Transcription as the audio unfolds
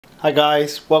Hi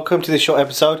guys, welcome to this short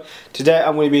episode. Today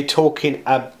I'm going to be talking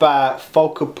about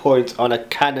focal points on a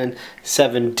Canon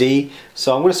 7D.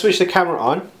 So I'm going to switch the camera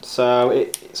on. So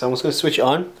I'm just going to switch it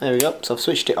on. There we go. So I've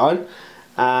switched it on.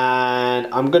 And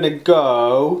I'm going to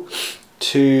go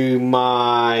to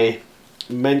my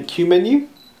Q menu.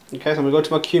 Okay, so I'm going to go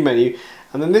to my Q menu.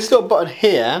 And then this little button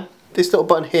here,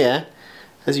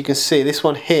 as you can see, this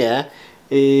one here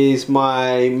is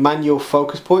my manual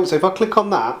focus point. So if I click on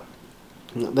that,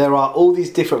 there are all these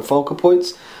different focal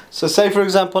points. So say for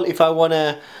example, if I want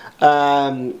to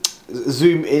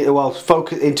zoom in, well,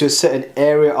 focus into a certain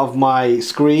area of my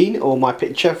screen or my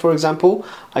picture, for example,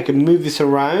 I can move this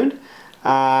around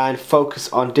and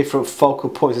focus on different focal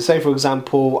points. So say for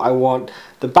example, I want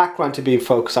the background to be in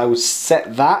focus, I would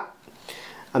set that,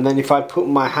 and then if I put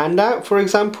my hand out, for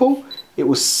example, it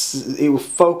will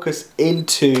focus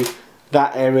into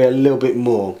that area a little bit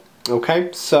more.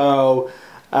 Okay, so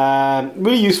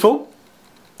really useful.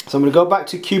 So I'm going to go back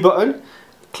to Q button,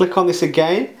 click on this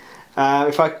again.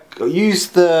 If I use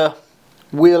the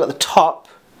wheel at the top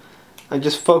and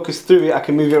just focus through it, I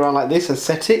can move it around like this and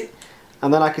set it,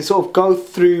 and then I can sort of go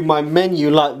through my menu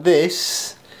like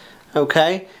this.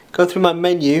 Okay, go through my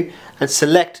menu and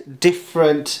select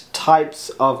different types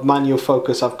of manual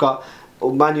focus. I've got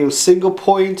manual single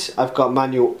point, I've got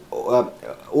manual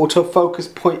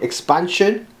autofocus point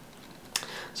expansion.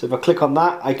 So if I click on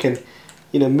that, I can,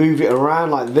 move it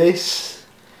around like this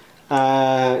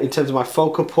in terms of my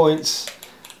focal points.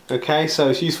 Okay, so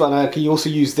it's useful, and I can also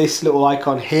use this little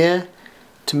icon here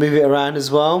to move it around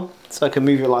as well. So I can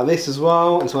move it like this as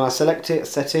well, and so when I select it,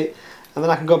 set it, and then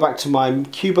I can go back to my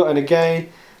Q button again,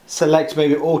 select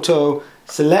maybe auto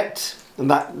select,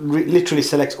 and that literally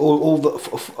selects all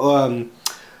the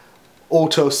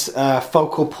auto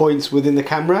focal points within the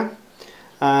camera.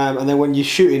 And then when you're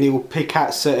shooting, it will pick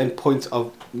out certain points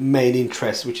of main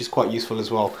interest, which is quite useful as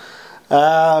well.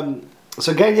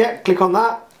 So again, yeah, click on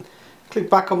that, click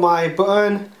back on my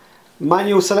button,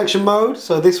 manual selection mode.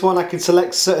 So this one I can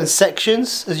select certain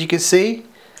sections, as you can see.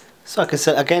 So I can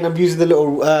select, again, I'm using the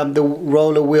little the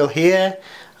roller wheel here,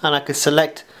 and I can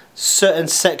select certain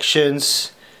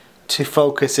sections to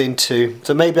focus into.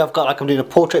 So maybe I've got, like, I'm doing a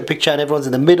portrait picture and everyone's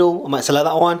in the middle, I might select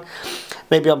that one.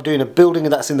 Maybe I'm doing a building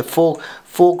and that's in the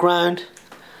foreground,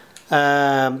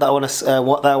 that I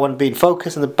want to be in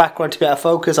focus, and the background to be out of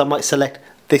focus, I might select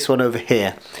this one over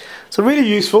here. So really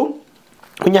useful.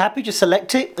 When you're happy, just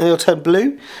select it and it'll turn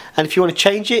blue. And if you want to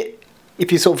change it,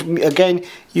 if you sort of again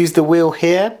use the wheel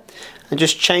here and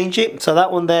just change it, so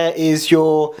that one there is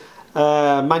your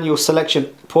manual selection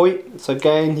point. So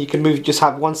again, you can move, just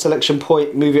have one selection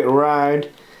point, move it around,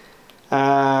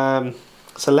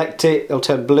 select it, it'll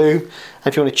turn blue. And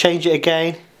if you want to change it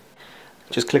again,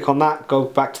 just click on that, go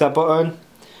back to that button,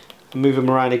 and move them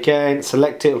around again,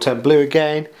 select it, it'll turn blue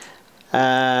again.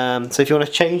 So if you want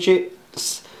to change it,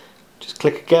 just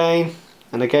click again,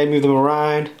 and again move them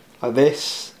around like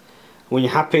this. When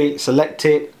you're happy, select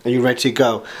it, and you're ready to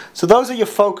go. So those are your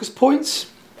focus points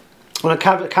on a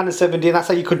Canon 7D, and that's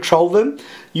how you control them,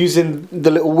 using the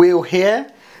little wheel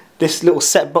here, this little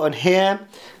set button here,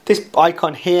 this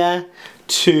icon here,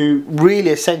 to really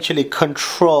essentially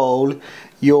control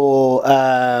your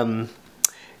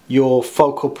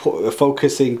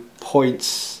focusing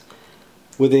points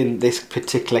within this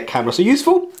particular camera. So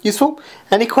useful.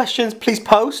 Any questions, please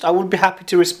post. I would be happy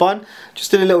to respond. Just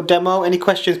did a little demo. Any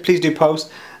questions, please do post.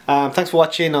 Thanks for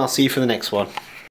watching. I'll see you for the next one.